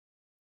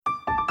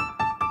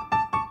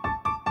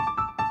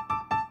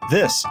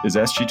This is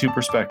SG2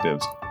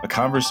 Perspectives, a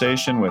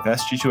conversation with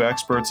SG2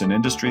 experts and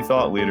industry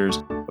thought leaders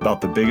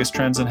about the biggest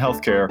trends in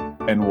healthcare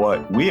and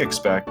what we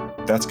expect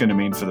that's going to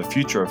mean for the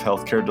future of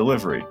healthcare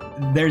delivery.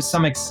 There's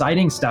some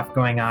exciting stuff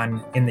going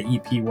on in the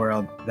EP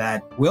world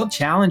that will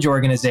challenge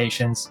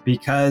organizations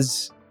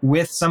because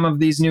with some of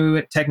these new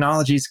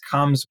technologies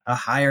comes a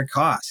higher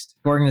cost.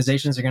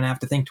 Organizations are going to have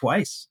to think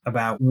twice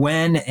about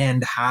when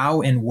and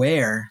how and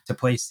where to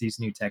place these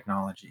new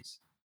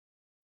technologies.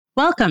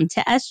 Welcome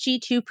to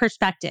SG2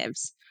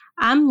 Perspectives.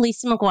 I'm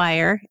Lisa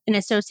McGuire, an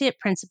associate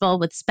principal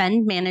with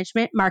Spend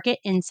Management Market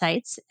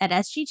Insights at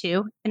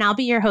SG2, and I'll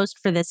be your host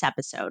for this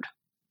episode.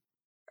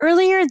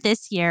 Earlier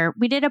this year,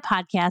 we did a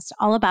podcast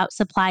all about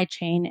supply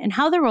chain and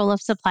how the role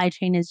of supply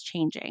chain is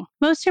changing.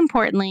 Most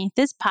importantly,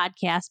 this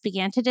podcast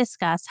began to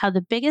discuss how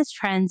the biggest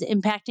trends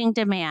impacting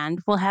demand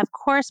will have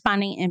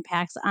corresponding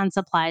impacts on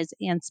supplies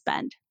and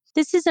spend.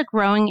 This is a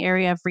growing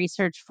area of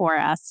research for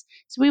us,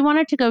 so we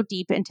wanted to go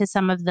deep into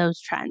some of those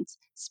trends,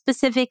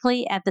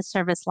 specifically at the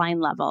service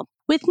line level.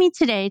 With me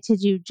today to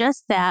do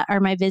just that are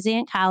my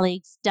Vizient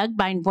colleagues, Doug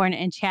Beinborn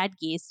and Chad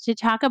Geese, to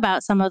talk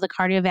about some of the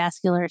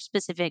cardiovascular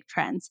specific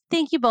trends.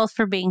 Thank you both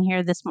for being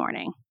here this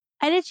morning.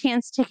 I had a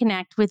chance to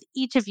connect with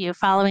each of you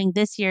following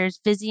this year's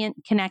Vizient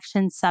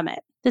Connection Summit.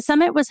 The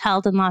summit was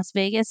held in Las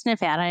Vegas,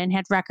 Nevada, and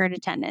had record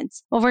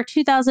attendance. Over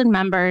 2,000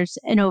 members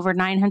and over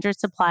 900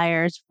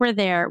 suppliers were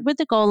there with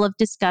the goal of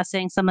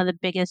discussing some of the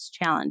biggest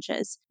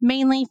challenges,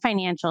 mainly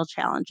financial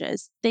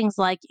challenges, things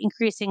like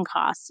increasing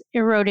costs,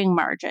 eroding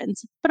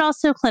margins, but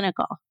also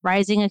clinical,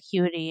 rising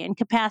acuity, and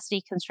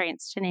capacity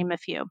constraints, to name a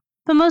few.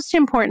 But most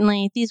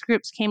importantly, these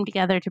groups came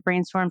together to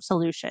brainstorm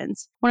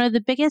solutions. One of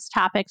the biggest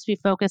topics we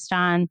focused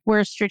on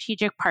were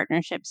strategic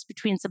partnerships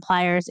between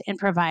suppliers and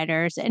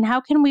providers, and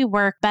how can we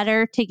work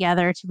better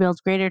together to build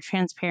greater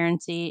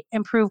transparency,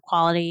 improve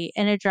quality,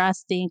 and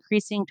address the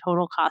increasing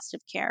total cost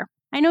of care.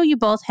 I know you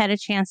both had a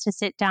chance to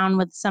sit down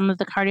with some of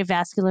the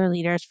cardiovascular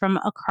leaders from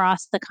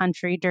across the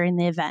country during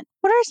the event.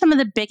 What are some of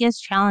the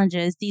biggest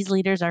challenges these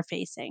leaders are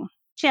facing?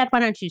 Chad, why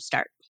don't you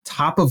start?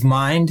 Top of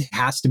mind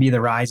has to be the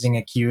rising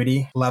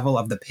acuity level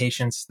of the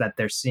patients that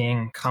they're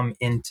seeing come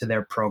into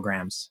their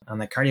programs. On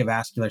the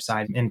cardiovascular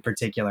side in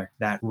particular,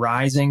 that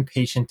rising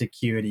patient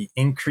acuity,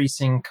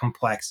 increasing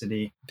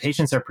complexity.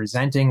 Patients are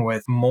presenting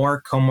with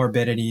more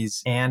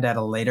comorbidities and at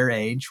a later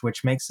age,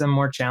 which makes them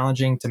more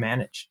challenging to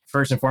manage.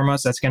 First and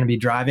foremost, that's going to be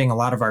driving a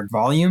lot of our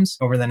volumes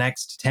over the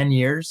next 10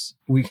 years.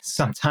 We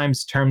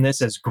sometimes term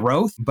this as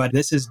growth, but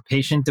this is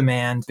patient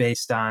demand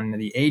based on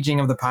the aging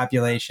of the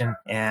population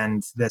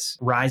and this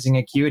rising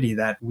acuity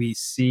that we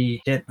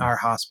see hit our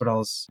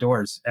hospitals'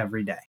 doors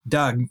every day.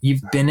 Doug,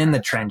 you've been in the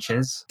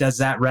trenches. Does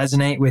that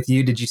resonate with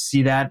you? Did you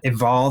see that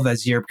evolve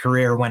as your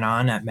career went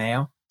on at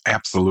Mayo?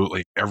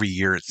 Absolutely. Every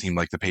year it seemed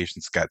like the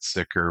patients got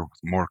sicker,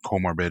 more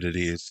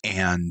comorbidities,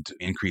 and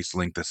increased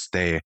length of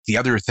stay. The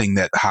other thing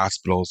that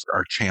hospitals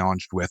are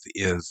challenged with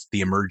is the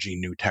emerging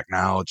new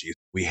technology.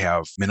 We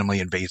have minimally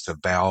invasive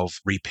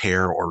valve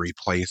repair or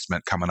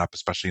replacement coming up,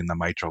 especially in the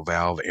mitral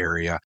valve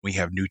area. We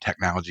have new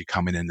technology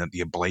coming in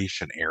the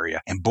ablation area.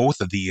 And both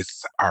of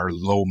these are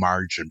low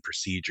margin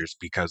procedures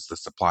because the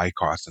supply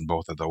costs in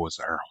both of those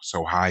are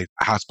so high.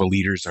 Hospital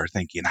leaders are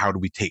thinking, how do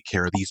we take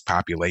care of these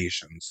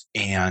populations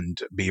and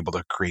be able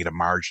to create a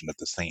margin at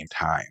the same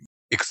time?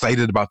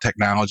 Excited about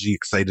technology,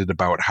 excited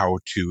about how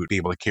to be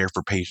able to care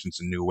for patients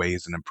in new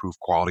ways and improve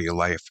quality of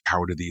life.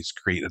 How do these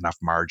create enough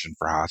margin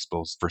for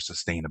hospitals for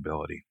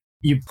sustainability?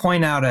 You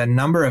point out a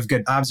number of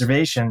good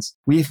observations.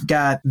 We've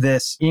got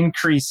this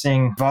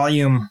increasing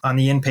volume on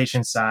the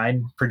inpatient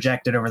side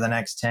projected over the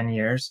next 10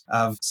 years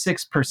of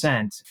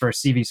 6% for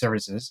CV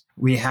services.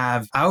 We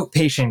have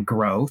outpatient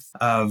growth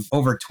of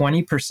over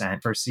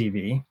 20% for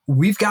CV.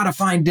 We've got to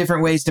find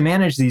different ways to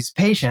manage these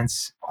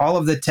patients. All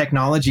of the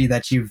technology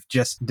that you've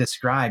just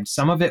described,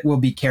 some of it will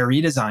be care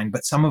redesign,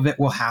 but some of it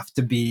will have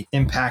to be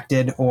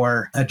impacted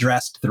or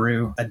addressed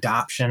through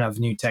adoption of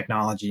new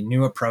technology,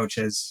 new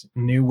approaches,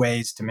 new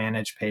ways to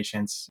manage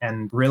patients,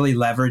 and really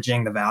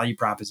leveraging the value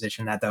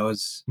proposition that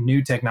those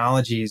new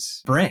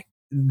technologies bring.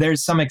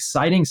 There's some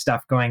exciting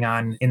stuff going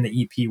on in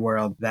the EP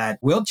world that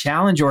will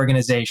challenge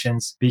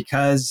organizations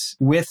because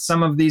with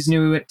some of these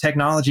new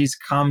technologies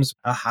comes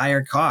a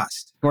higher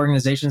cost.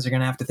 Organizations are going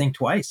to have to think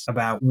twice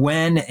about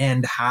when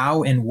and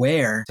how and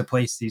where to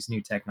place these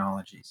new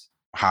technologies.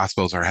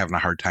 Hospitals are having a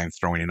hard time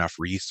throwing enough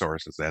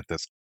resources at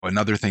this.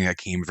 Another thing that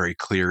came very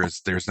clear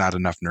is there's not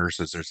enough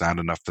nurses, there's not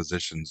enough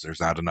physicians, there's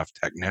not enough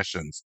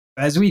technicians.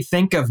 As we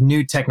think of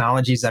new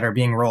technologies that are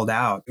being rolled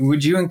out,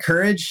 would you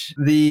encourage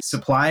the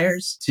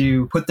suppliers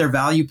to put their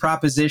value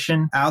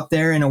proposition out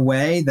there in a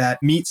way that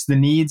meets the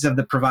needs of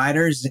the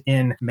providers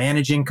in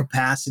managing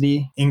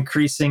capacity,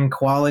 increasing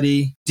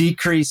quality,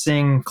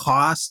 decreasing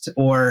cost,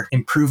 or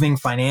improving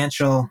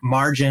financial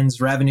margins,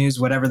 revenues,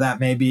 whatever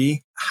that may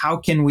be? How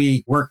can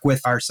we work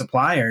with our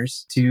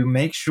suppliers to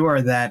make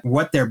sure that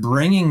what they're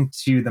bringing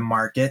to the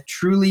market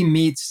truly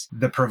meets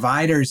the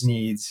provider's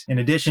needs in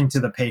addition to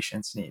the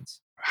patient's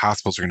needs?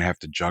 hospitals are going to have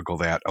to juggle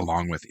that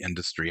along with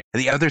industry.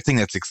 And the other thing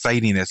that's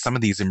exciting is some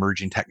of these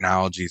emerging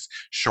technologies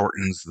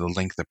shortens the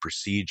length of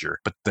procedure.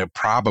 But the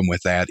problem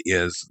with that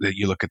is that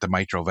you look at the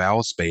mitral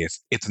valve space,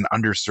 it's an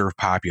underserved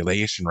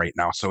population right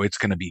now. So it's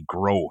going to be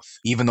growth.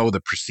 Even though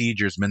the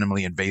procedure is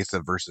minimally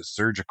invasive versus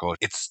surgical,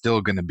 it's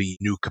still going to be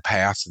new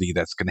capacity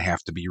that's going to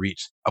have to be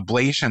reached.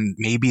 Ablation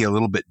may be a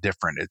little bit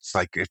different. It's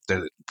like if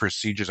the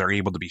procedures are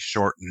able to be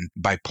shortened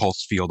by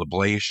pulse field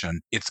ablation,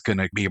 it's going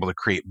to be able to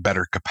create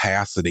better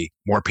capacity.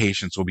 More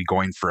patients will be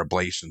going for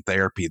ablation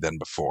therapy than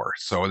before.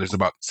 So there's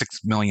about 6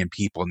 million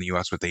people in the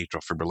US with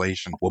atrial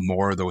fibrillation. Will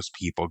more of those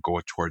people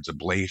go towards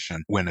ablation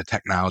when a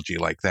technology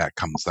like that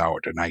comes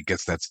out? And I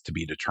guess that's to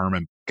be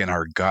determined. In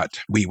our gut,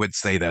 we would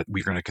say that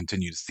we're going to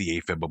continue to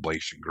see AFib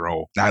ablation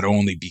grow, not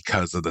only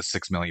because of the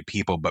 6 million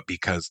people, but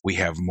because we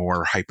have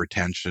more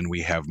hypertension,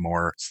 we have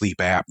more sleep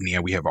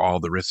apnea, we have all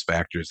the risk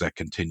factors that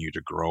continue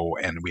to grow,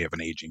 and we have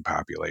an aging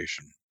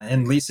population.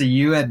 And Lisa,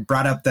 you had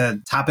brought up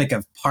the topic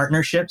of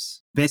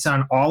partnerships. Based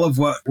on all of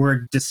what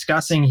we're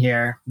discussing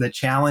here, the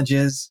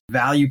challenges,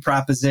 value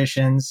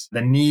propositions,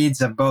 the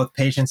needs of both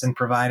patients and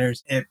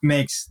providers, it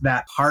makes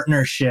that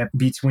partnership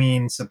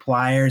between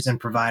suppliers and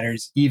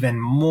providers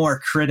even more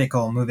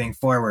critical moving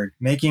forward,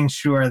 making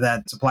sure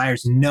that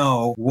suppliers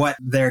know what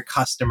their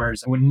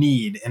customers would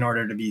need in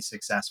order to be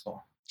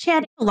successful.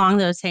 Chad, along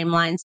those same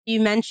lines, you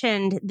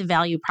mentioned the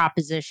value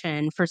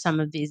proposition for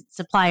some of these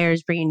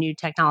suppliers bringing new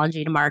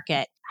technology to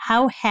market.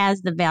 How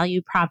has the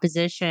value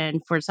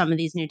proposition for some of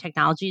these new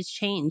technologies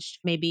changed?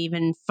 Maybe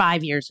even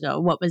 5 years ago,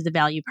 what was the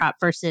value prop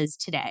versus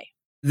today?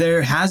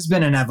 There has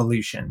been an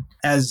evolution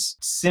as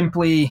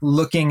simply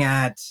looking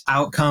at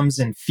outcomes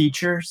and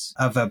features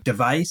of a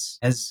device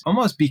has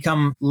almost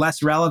become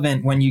less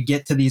relevant when you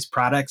get to these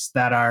products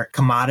that are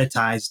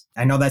commoditized.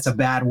 I know that's a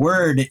bad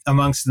word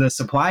amongst the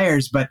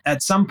suppliers, but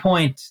at some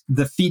point,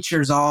 the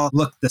features all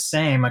look the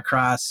same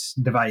across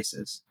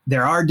devices.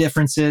 There are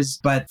differences,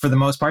 but for the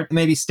most part,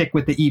 maybe stick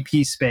with the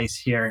EP space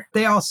here.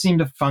 They all seem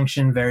to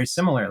function very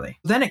similarly.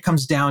 Then it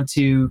comes down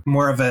to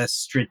more of a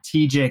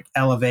strategic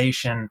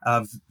elevation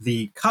of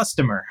the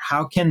customer.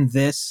 How can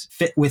this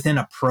fit within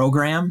a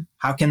program?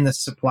 How can the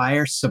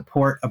supplier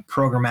support a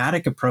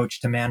programmatic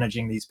approach to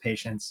managing these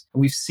patients?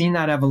 We've seen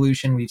that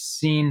evolution. We've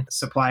seen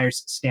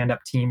suppliers stand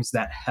up teams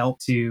that help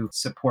to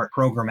support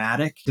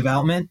programmatic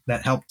development,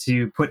 that help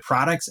to put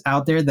products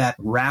out there that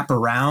wrap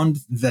around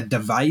the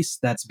device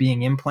that's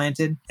being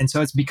implanted. And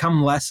so it's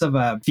become less of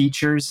a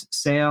features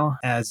sale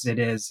as it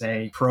is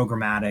a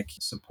programmatic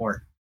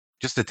support.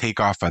 Just to take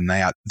off on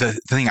that, the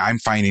thing I'm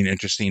finding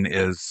interesting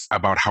is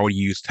about how to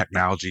use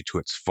technology to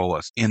its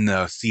fullest. In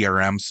the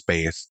CRM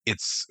space,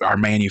 it's our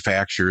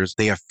manufacturers,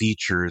 they have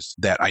features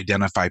that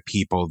identify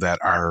people that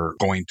are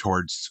going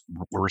towards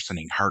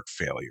worsening heart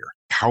failure.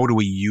 How do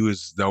we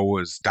use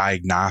those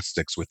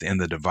diagnostics within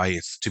the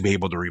device to be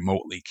able to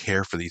remotely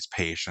care for these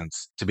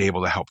patients, to be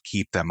able to help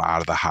keep them out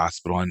of the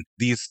hospital? And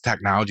these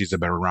technologies have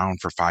been around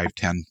for 5,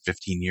 10,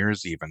 15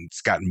 years even.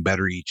 It's gotten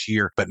better each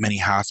year, but many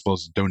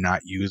hospitals do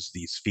not use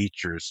these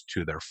features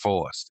to their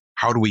fullest.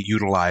 How do we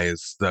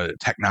utilize the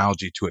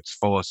technology to its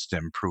fullest to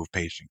improve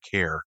patient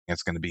care?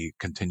 It's going to be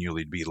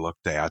continually to be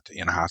looked at,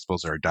 and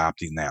hospitals are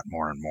adopting that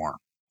more and more.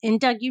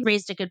 And Doug, you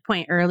raised a good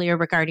point earlier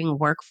regarding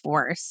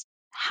workforce.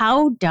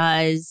 How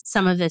does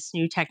some of this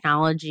new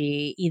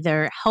technology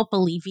either help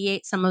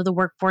alleviate some of the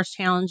workforce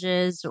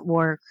challenges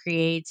or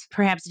create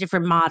perhaps a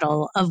different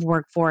model of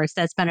workforce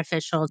that's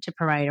beneficial to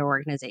provider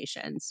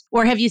organizations?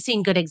 Or have you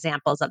seen good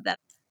examples of that?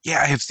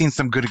 Yeah, I have seen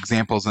some good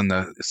examples in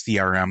the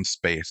CRM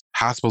space.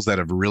 Hospitals that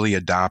have really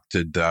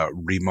adopted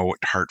remote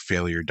heart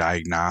failure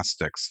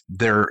diagnostics.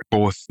 The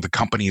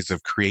companies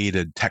have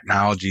created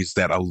technologies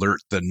that alert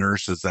the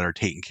nurses that are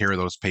taking care of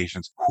those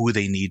patients who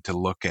they need to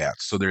look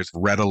at. So there's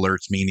red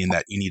alerts, meaning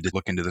that you need to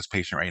look into this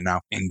patient right now.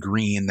 And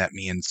green, that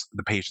means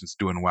the patient's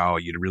doing well.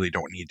 You really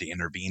don't need to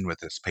intervene with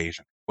this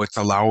patient. It's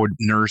allowed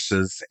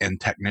nurses and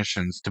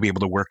technicians to be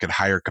able to work at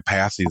higher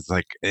capacities,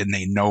 and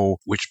they know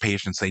which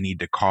patients they need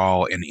to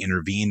call and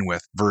intervene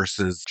with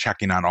versus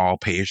checking on all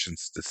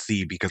patients to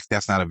see, because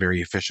that's not a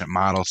very efficient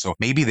model. So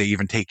maybe they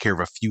even take care of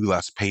a few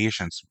less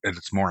patients and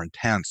it's more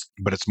intense,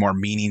 but it's more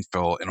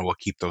meaningful and it will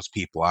keep those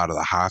people out of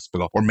the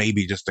hospital, or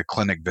maybe just a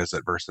clinic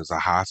visit versus a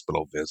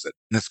hospital visit.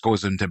 And this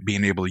goes into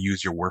being able to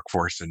use your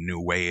workforce in new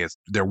ways.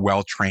 They're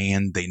well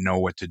trained. They know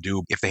what to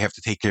do. If they have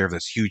to take care of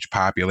this huge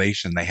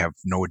population, they have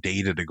no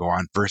data to go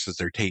on versus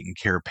they're taking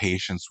care of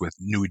patients with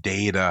new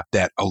data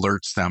that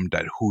alerts them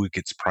that who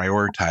gets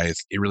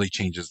prioritized. It really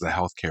changes the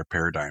healthcare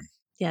paradigm.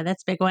 Yeah,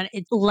 that's a big one.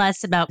 It's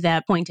less about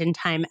that point in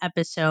time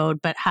episode,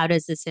 but how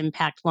does this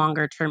impact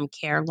longer term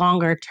care,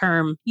 longer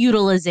term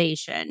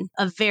utilization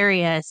of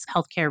various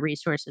healthcare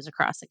resources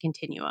across the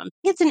continuum?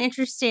 It's an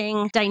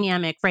interesting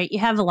dynamic, right? You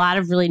have a lot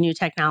of really new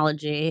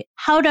technology.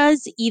 How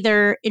does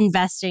either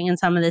investing in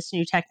some of this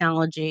new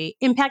technology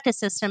impact a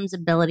system's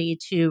ability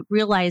to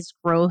realize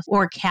growth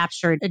or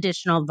capture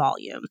additional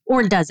volume?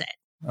 Or does it?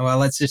 Well,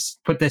 let's just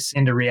put this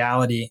into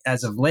reality.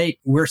 As of late,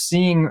 we're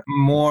seeing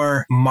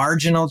more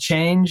marginal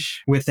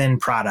change within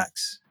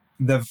products,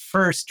 The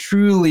first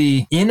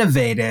truly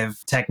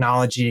innovative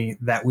technology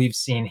that we've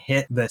seen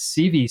hit the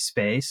CV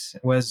space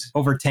was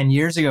over 10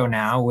 years ago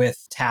now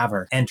with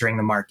TAVR entering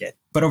the market.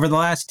 But over the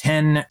last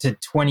 10 to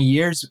 20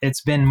 years,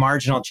 it's been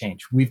marginal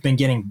change. We've been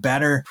getting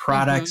better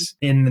products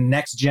in the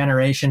next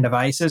generation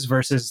devices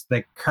versus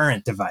the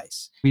current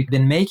device. We've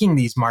been making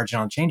these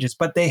marginal changes,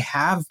 but they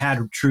have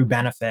had true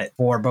benefit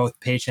for both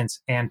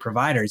patients and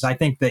providers. I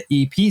think the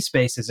EP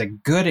space is a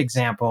good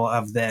example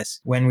of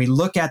this. When we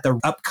look at the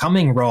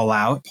upcoming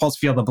rollout, pulse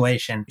field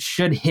ablation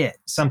should hit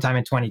sometime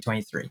in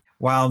 2023.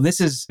 While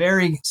this is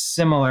very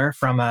similar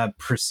from a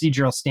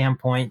procedural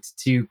standpoint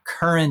to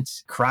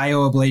current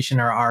cryoablation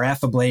or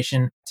RF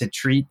ablation to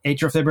treat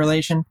atrial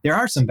fibrillation, there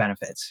are some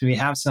benefits. We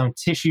have some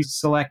tissue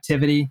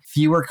selectivity,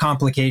 fewer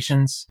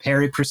complications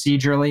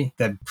peri-procedurally.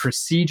 The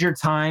procedure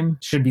time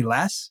should be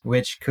less,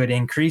 which could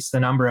increase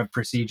the number of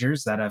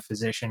procedures that a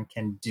physician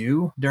can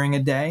do during a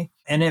day.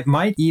 And it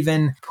might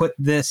even put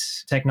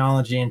this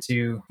technology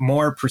into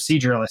more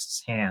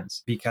proceduralists'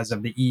 hands because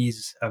of the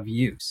ease of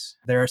use.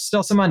 There are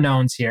still some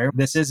unknowns here.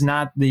 This is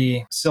not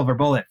the silver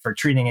bullet for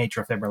treating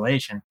atrial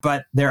fibrillation,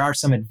 but there are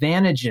some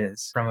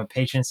advantages from a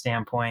patient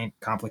standpoint.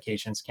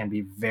 Complications can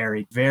be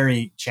very,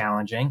 very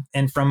challenging.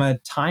 And from a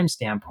time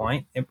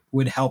standpoint, it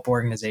would help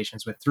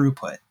organizations with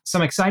throughput.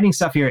 Some exciting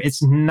stuff here.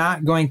 It's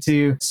not going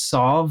to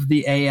solve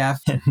the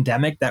AF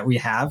endemic that we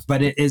have,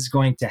 but it is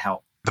going to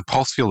help. The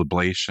pulse field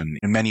ablation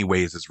in many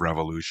ways is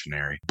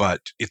revolutionary, but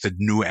it's a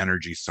new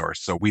energy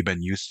source. So we've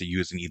been used to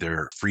using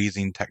either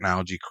freezing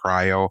technology,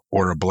 cryo,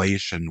 or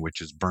ablation, which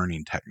is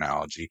burning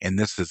technology. And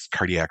this is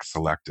cardiac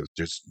selective.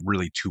 There's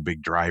really two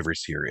big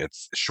drivers here.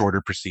 It's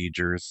shorter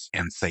procedures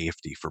and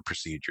safety for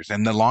procedures.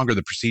 And the longer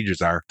the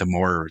procedures are, the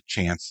more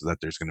chance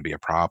that there's going to be a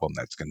problem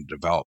that's going to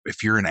develop.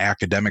 If you're an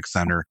academic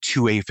center,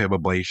 2 AFib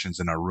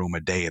ablations in a room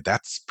a day,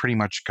 that's pretty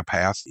much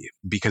capacity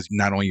because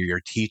not only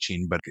you're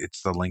teaching, but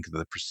it's the length of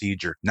the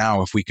procedure.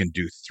 Now, if we can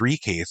do 3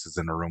 cases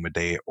in a room a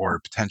day or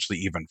potentially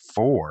even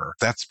 4,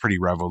 that's pretty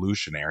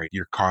revolutionary.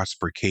 Your cost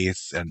per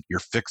case and your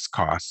fixed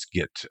costs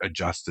get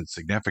adjusted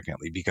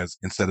significantly because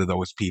instead of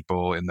those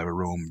people in the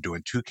room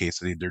doing 2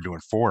 cases, they're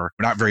doing 4.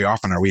 Not very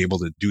often are we able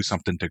to do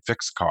something to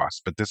fix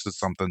costs, but this is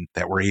something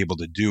that we're able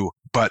to do.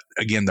 But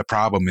again, the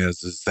problem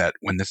is that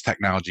when this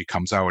technology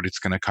comes out, it's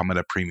going to come at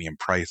a premium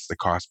price. The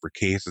cost per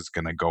case is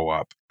going to go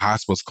up.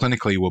 Hospitals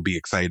clinically will be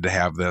excited to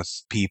have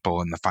this.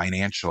 People in the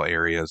financial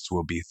areas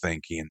will be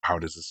thinking, how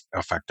does this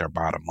affect our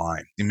bottom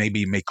line? You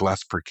maybe make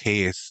less per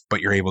case,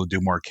 but you're able to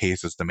do more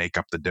cases to make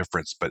up the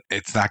difference. But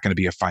it's not going to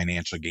be a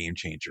financial game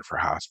changer for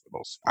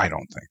hospitals, I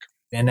don't think.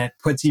 And it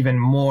puts even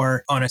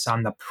more onus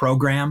on the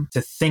program to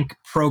think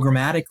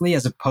programmatically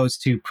as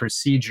opposed to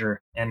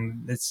procedure.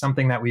 And it's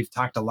something that we've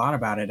talked a lot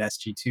about at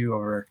SG2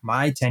 over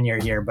my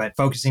tenure here, but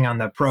focusing on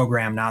the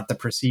program, not the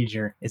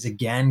procedure, is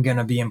again going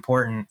to be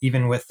important,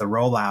 even with the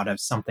rollout of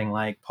something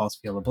like pulse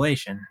field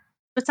ablation.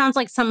 It sounds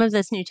like some of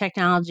this new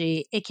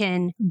technology, it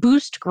can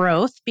boost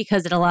growth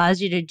because it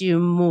allows you to do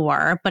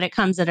more, but it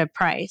comes at a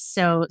price.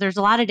 So there's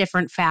a lot of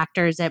different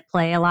factors at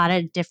play, a lot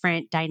of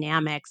different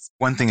dynamics.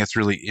 One thing that's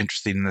really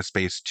interesting in this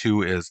space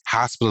too is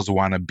hospitals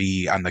want to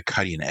be on the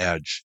cutting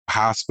edge.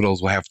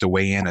 Hospitals will have to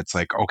weigh in. It's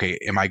like, okay,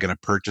 am I going to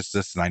purchase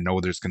this and I know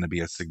there's going to be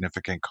a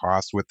significant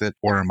cost with it,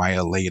 or am I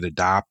a late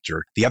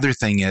adopter? The other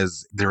thing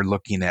is they're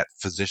looking at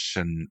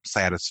physician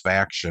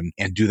satisfaction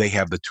and do they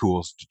have the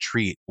tools to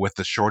treat? With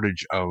the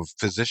shortage of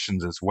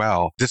physicians as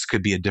well, this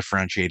could be a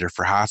differentiator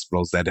for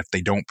hospitals that if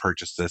they don't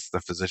purchase this, the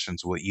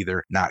physicians will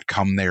either not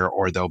come there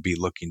or they'll be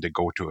looking to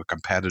go to a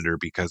competitor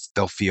because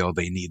they'll feel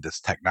they need this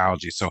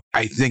technology. So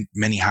I think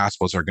many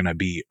hospitals are going to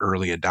be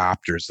early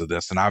adopters of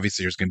this. And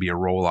obviously there's going to be a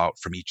rollout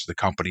from each of the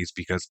companies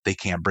because they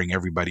can't bring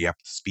everybody up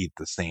to speed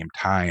at the same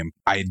time.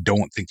 I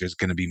don't think there's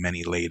going to be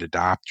many late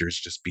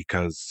adopters just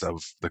because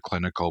of the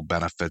clinical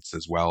benefits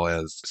as well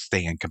as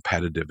staying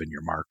competitive in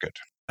your market.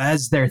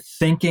 As they're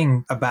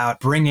thinking about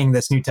bringing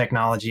this new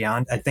technology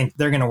on, I think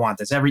they're going to want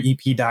this. Every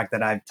EP doc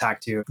that I've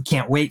talked to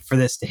can't wait for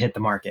this to hit the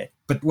market.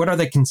 But what are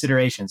the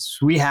considerations?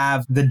 We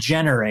have the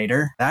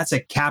generator. That's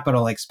a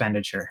capital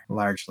expenditure,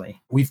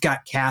 largely. We've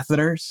got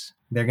catheters.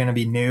 They're going to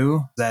be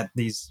new that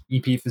these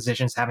EP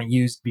physicians haven't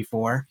used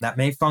before. That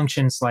may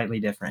function slightly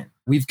different.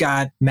 We've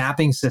got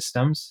mapping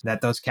systems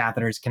that those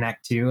catheters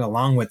connect to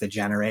along with the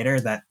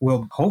generator that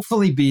will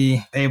hopefully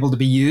be able to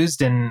be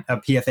used in a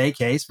PFA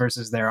case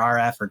versus their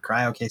RF or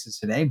cryo cases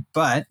today.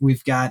 But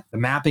we've got the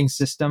mapping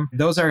system.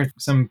 Those are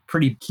some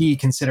pretty key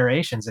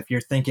considerations. If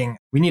you're thinking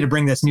we need to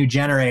bring this new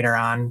generator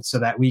on so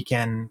that we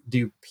can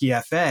do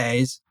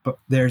PFAs, but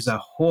there's a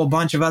whole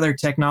bunch of other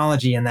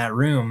technology in that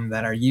room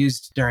that are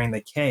used during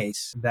the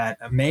case that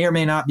may or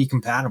may not be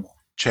compatible.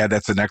 Chad,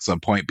 that's an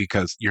excellent point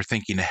because you're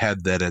thinking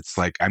ahead that it's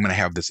like, I'm going to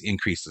have this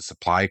increase in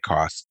supply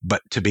costs,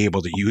 but to be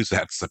able to use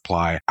that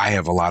supply, I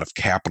have a lot of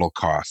capital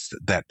costs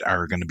that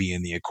are going to be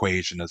in the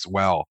equation as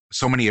well.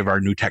 So many of our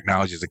new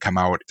technologies that come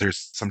out,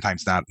 there's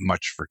sometimes not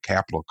much for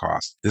capital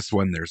costs. This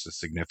one, there's a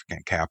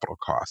significant capital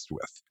cost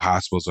with.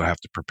 Hospitals will have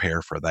to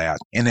prepare for that.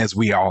 And as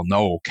we all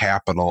know,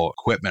 capital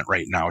equipment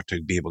right now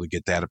to be able to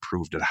get that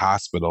approved at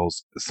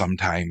hospitals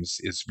sometimes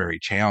is very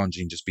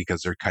challenging just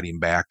because they're cutting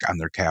back on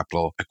their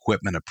capital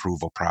equipment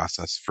approval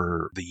process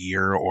for the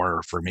year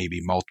or for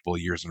maybe multiple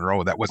years in a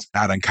row. That was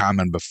not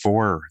uncommon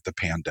before the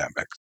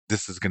pandemic.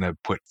 This is going to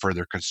put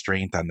further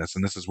constraint on this.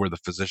 And this is where the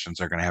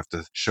physicians are going to have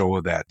to show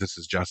that this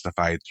is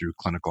justified through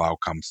clinical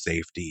outcome,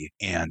 safety,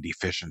 and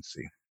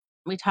efficiency.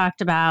 We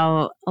talked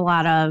about a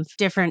lot of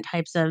different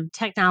types of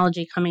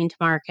technology coming to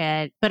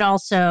market, but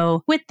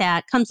also with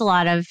that comes a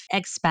lot of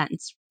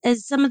expense.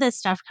 As some of this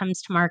stuff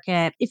comes to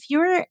market, if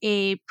you're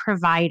a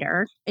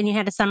provider and you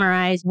had to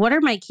summarize, what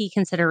are my key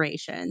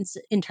considerations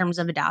in terms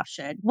of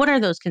adoption? What are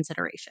those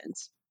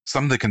considerations?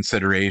 Some of the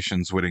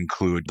considerations would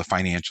include the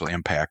financial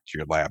impact to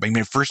your lab. I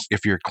mean, first,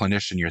 if you're a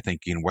clinician, you're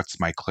thinking, what's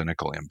my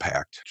clinical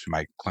impact to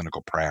my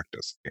clinical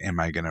practice? Am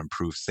I going to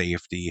improve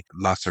safety,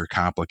 lesser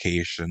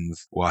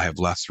complications? Will I have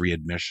less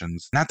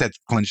readmissions? Not that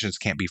clinicians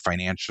can't be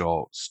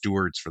financial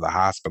stewards for the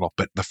hospital,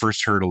 but the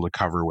first hurdle to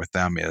cover with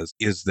them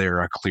is there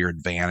a clear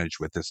advantage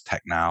with this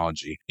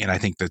technology? And I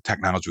think the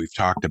technology we've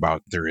talked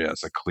about, there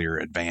is a clear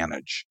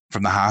advantage.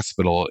 From the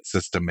hospital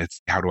system,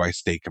 it's how do I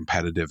stay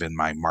competitive in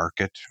my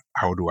market?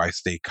 How do I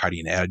stay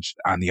cutting edge?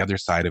 On the other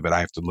side of it, I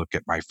have to look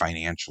at my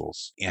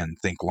financials and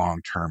think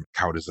long term.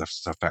 How does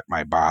this affect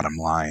my bottom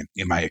line?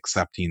 Am I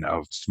accepting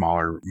of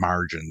smaller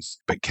margins,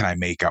 but can I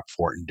make up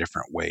for it in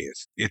different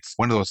ways? It's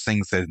one of those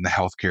things that in the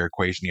healthcare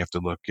equation, you have to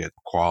look at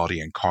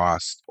quality and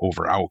cost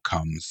over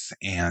outcomes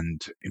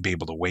and be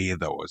able to weigh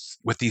those.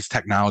 With these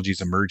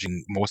technologies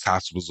emerging, most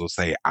hospitals will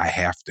say, I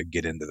have to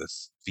get into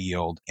this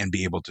field and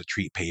be able to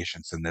treat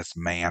patients in this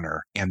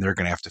manner. And they're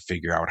going to have to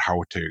figure out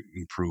how to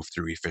improve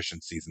through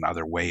efficiencies and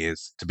other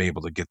ways to be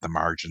able to get the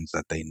margins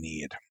that they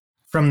need.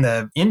 From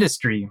the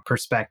industry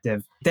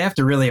perspective, they have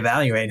to really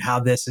evaluate how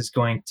this is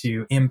going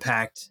to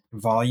impact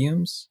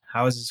volumes.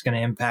 How is this going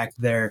to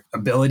impact their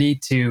ability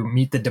to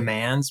meet the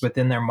demands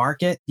within their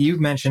market? You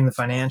mentioned the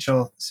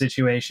financial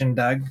situation,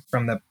 Doug,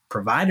 from the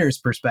provider's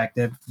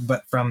perspective,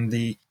 but from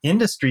the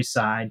industry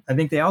side, I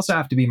think they also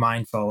have to be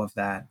mindful of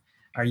that.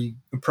 Are you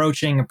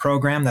approaching a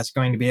program that's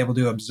going to be able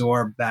to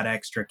absorb that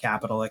extra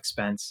capital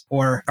expense?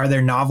 Or are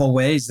there novel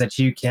ways that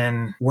you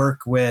can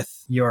work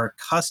with your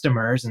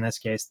customers, in this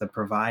case, the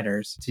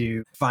providers,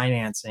 to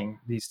financing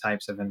these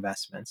types of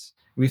investments?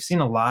 We've seen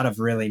a lot of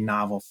really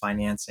novel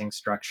financing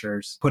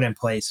structures put in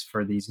place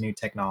for these new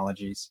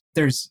technologies.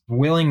 There's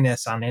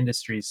willingness on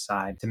industry's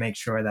side to make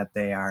sure that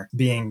they are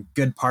being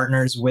good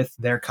partners with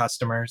their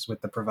customers,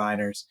 with the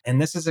providers.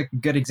 And this is a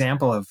good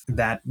example of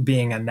that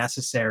being a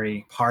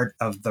necessary part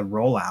of the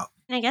rollout.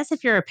 And I guess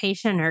if you're a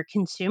patient or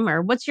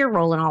consumer, what's your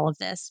role in all of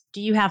this?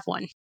 Do you have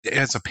one?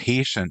 As a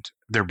patient,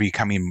 they're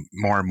becoming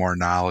more and more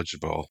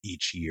knowledgeable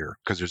each year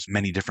because there's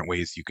many different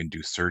ways you can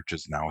do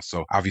searches now.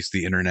 So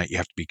obviously the internet, you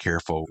have to be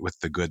careful with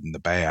the good and the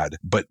bad,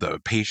 but the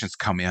patients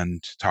come in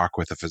to talk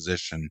with a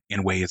physician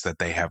in ways that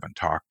they haven't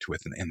talked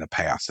with in the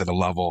past at a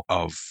level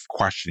of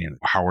questioning.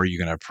 How are you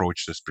going to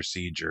approach this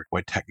procedure?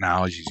 What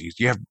technologies use?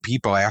 You have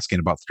people asking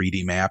about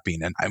 3D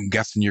mapping, and I'm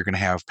guessing you're going to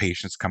have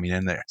patients coming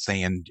in there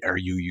saying, are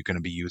you going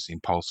to be using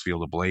pulse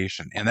field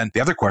ablation? And then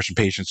the other question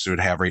patients should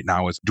have right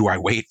now is, do I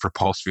wait for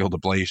pulse field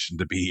ablation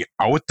to be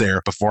out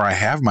there before I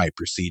have my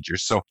procedure?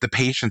 So the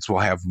patients will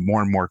have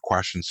more and more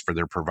questions for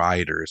their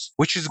providers,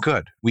 which is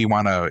good. We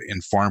want to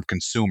inform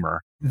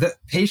consumer. The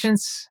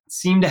patients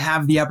seem to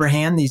have the upper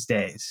hand these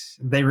days.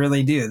 They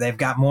really do. They've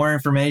got more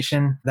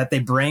information that they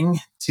bring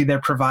to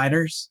their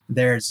providers.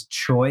 There's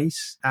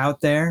choice out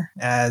there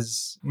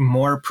as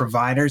more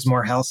providers,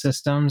 more health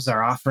systems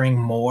are offering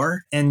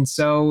more. And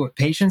so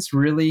patients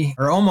really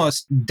are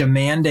almost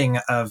demanding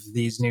of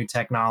these new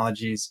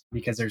technologies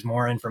because there's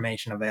more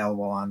information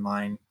available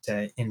online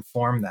to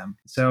inform them.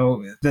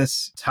 So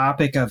this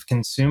topic of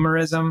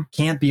consumerism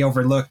can't be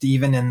overlooked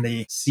even in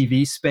the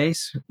CV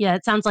space. Yeah,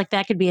 it sounds like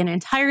that could be an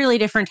entirely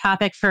different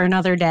topic for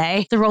another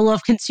day. The role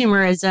of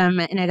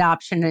consumerism and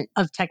adoption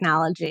of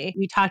technology.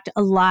 We talked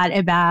a lot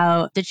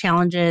about the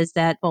challenges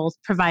that both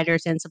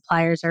providers and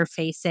suppliers are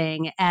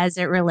facing as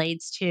it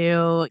relates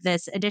to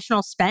this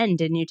additional spend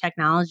in new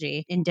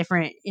technology in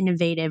different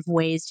innovative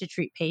ways to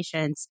treat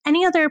patients.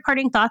 Any other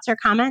parting thoughts or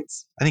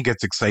comments? I think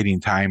it's exciting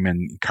time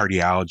in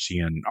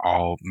cardiology and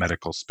all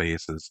medical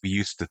spaces. We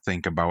used to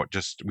think about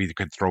we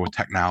could throw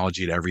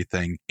technology at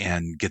everything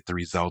and get the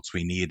results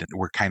we need. And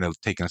we're kind of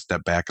taking a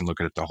step back and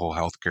looking at the whole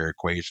healthcare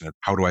equation.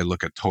 How do I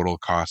look at total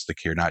cost of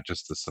care, not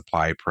just the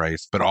supply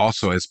price, but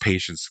also as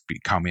patients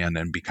come in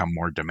and become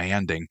more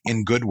demanding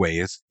in good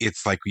ways?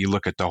 It's like you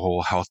look at the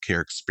whole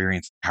healthcare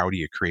experience. How do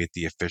you create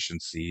the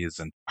efficiencies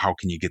and how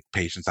can you get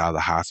patients out of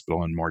the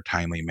hospital in more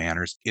timely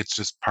manners? It's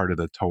just part of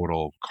the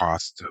total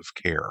cost of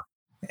care.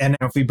 And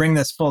if we bring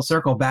this full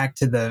circle back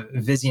to the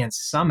Vizient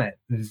Summit,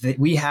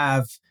 we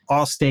have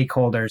all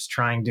stakeholders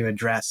trying to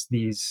address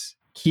these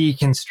key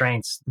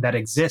constraints that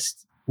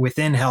exist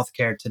within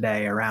healthcare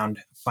today around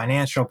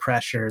financial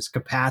pressures,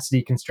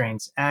 capacity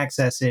constraints,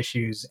 access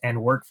issues,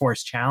 and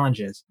workforce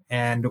challenges.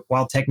 And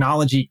while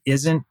technology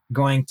isn't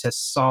going to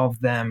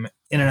solve them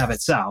in and of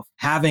itself,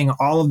 having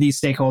all of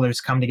these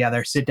stakeholders come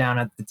together, sit down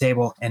at the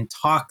table, and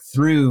talk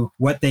through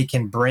what they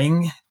can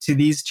bring to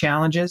these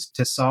challenges,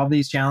 to solve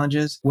these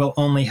challenges, will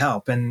only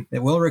help. And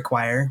it will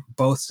require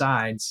both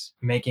sides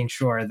making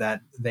sure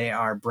that they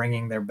are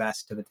bringing their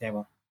best to the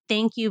table.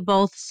 Thank you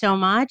both so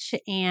much,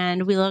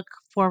 and we look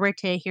forward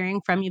to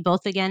hearing from you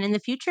both again in the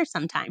future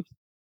sometime.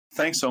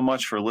 Thanks so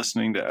much for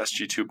listening to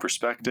SG2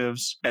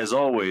 Perspectives. As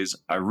always,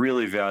 I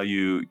really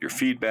value your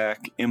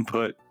feedback,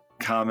 input,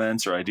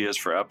 comments, or ideas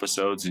for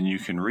episodes, and you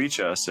can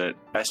reach us at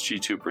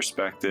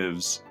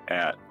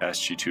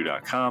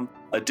sg2perspectives@sg2.com.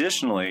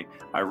 Additionally,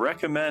 I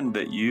recommend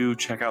that you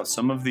check out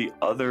some of the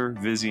other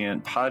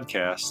Vizient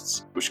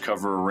podcasts, which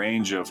cover a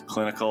range of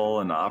clinical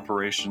and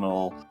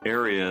operational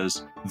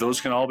areas. Those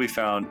can all be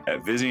found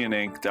at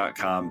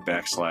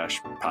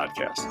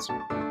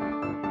vizientinc.com/podcasts.